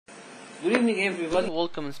Good evening everyone,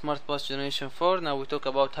 welcome in SmartBus Generation 4. Now we talk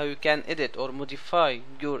about how you can edit or modify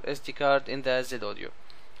your SD card in the Z Audio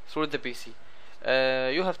through the PC.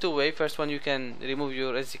 You have two ways. First one, you can remove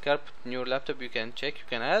your SD card in your laptop, you can check, you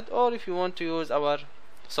can add, or if you want to use our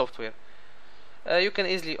software. You can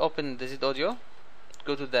easily open the Z Audio,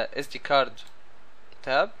 go to the SD card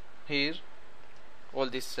tab here. All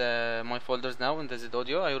these my folders now in the Z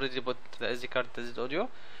Audio. I already put the SD card in the Z Audio.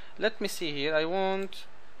 Let me see here.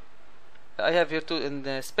 I have here two in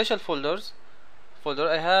the special folder.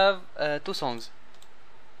 I have two songs,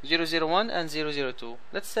 001 and 002.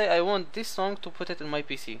 Let's say I want this song to put it in my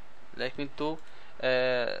PC, like me to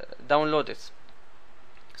download it.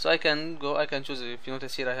 So I can choose. If you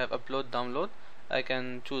notice here, I have upload, download. I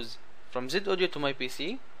can choose from Z Audio to my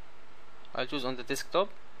PC. I'll choose on the desktop.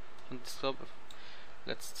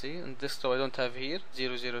 Let's see, on desktop I don't have here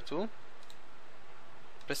 002.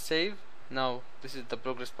 Press save. Now this is the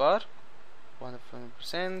progress bar.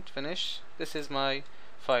 100% finish. This is my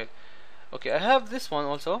file. Okay, I have this one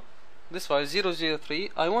also, this file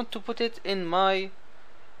 003. I want to put it in my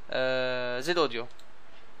Z Audio.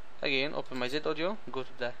 Again, open my Z Audio, go to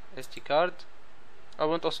the SD card. I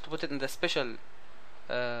want also to put it in the special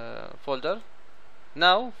folder.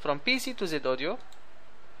 Now from PC to Z Audio,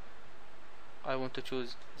 I want to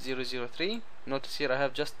choose 003. Notice here I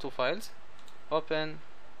have just two files. Open.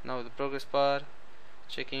 Now the progress bar,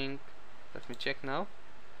 checking. Let me check now.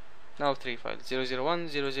 Now three files, 001,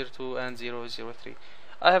 002 and 003.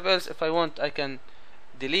 I have else, if I want, I can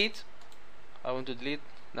delete. I want to delete.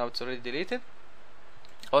 Now it's already deleted.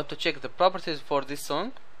 I want to check the properties for this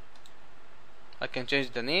song. I can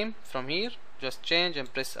change the name from here. Just change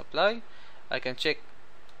and press apply. I can check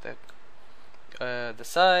the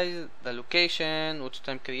size, the location, which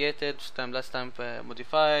time created, which time last time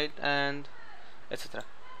modified, and etc.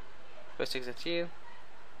 Press exit here,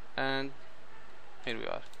 and here we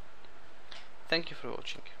are. Thank you for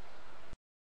watching.